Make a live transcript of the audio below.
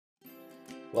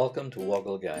Welcome to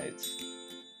Woggle Guides.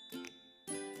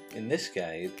 In this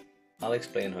guide, I'll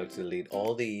explain how to delete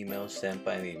all the emails sent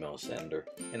by an email sender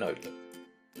in Outlook.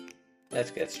 Let's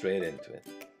get straight into it.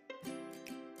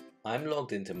 I'm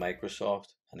logged into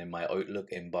Microsoft and in my Outlook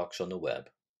inbox on the web.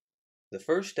 The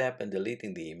first step in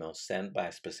deleting the emails sent by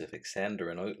a specific sender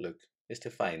in Outlook is to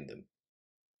find them.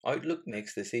 Outlook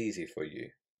makes this easy for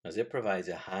you as it provides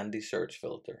a handy search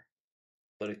filter,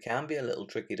 but it can be a little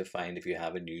tricky to find if you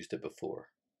haven't used it before.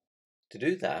 To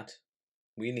do that,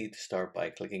 we need to start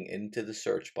by clicking into the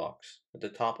search box at the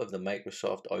top of the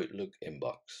Microsoft Outlook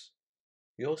inbox.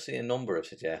 You'll see a number of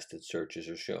suggested searches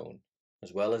are shown,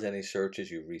 as well as any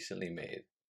searches you've recently made.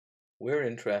 We're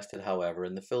interested, however,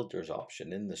 in the filters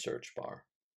option in the search bar.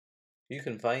 You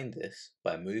can find this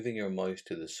by moving your mouse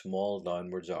to the small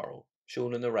downwards arrow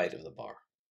shown on the right of the bar.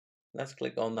 Let's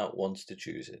click on that once to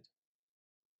choose it.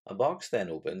 A box then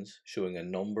opens showing a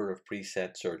number of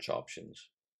preset search options.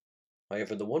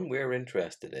 However, the one we're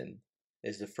interested in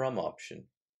is the From option,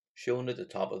 shown at the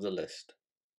top of the list.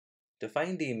 To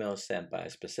find emails sent by a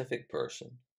specific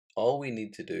person, all we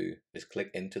need to do is click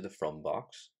into the From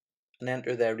box and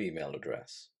enter their email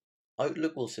address.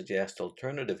 Outlook will suggest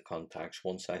alternative contacts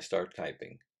once I start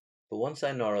typing, but once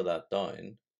I narrow that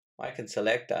down, I can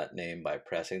select that name by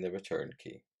pressing the return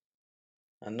key.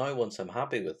 And now once I'm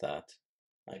happy with that,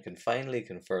 I can finally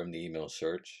confirm the email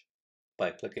search by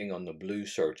clicking on the blue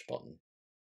search button.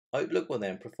 Outlook will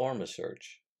then perform a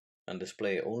search and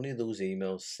display only those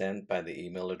emails sent by the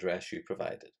email address you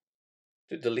provided.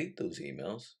 To delete those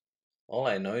emails, all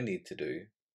I now need to do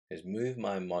is move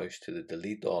my mouse to the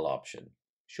Delete All option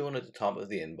shown at the top of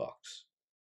the inbox.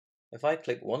 If I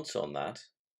click once on that,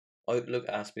 Outlook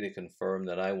asks me to confirm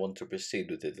that I want to proceed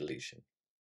with the deletion.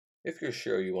 If you're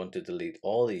sure you want to delete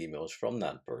all the emails from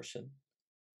that person,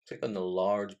 click on the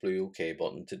large blue OK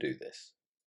button to do this.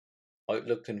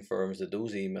 Outlook confirms that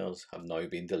those emails have now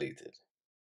been deleted.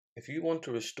 If you want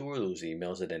to restore those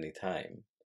emails at any time,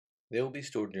 they will be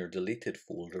stored in your deleted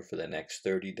folder for the next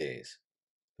 30 days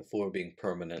before being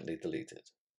permanently deleted.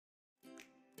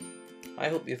 I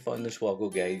hope you found this Woggle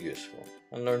guide useful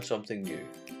and learned something new.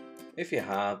 If you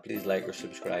have, please like or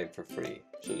subscribe for free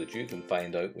so that you can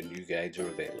find out when new guides are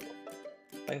available.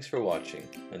 Thanks for watching,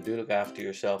 and do look after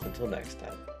yourself until next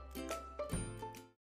time.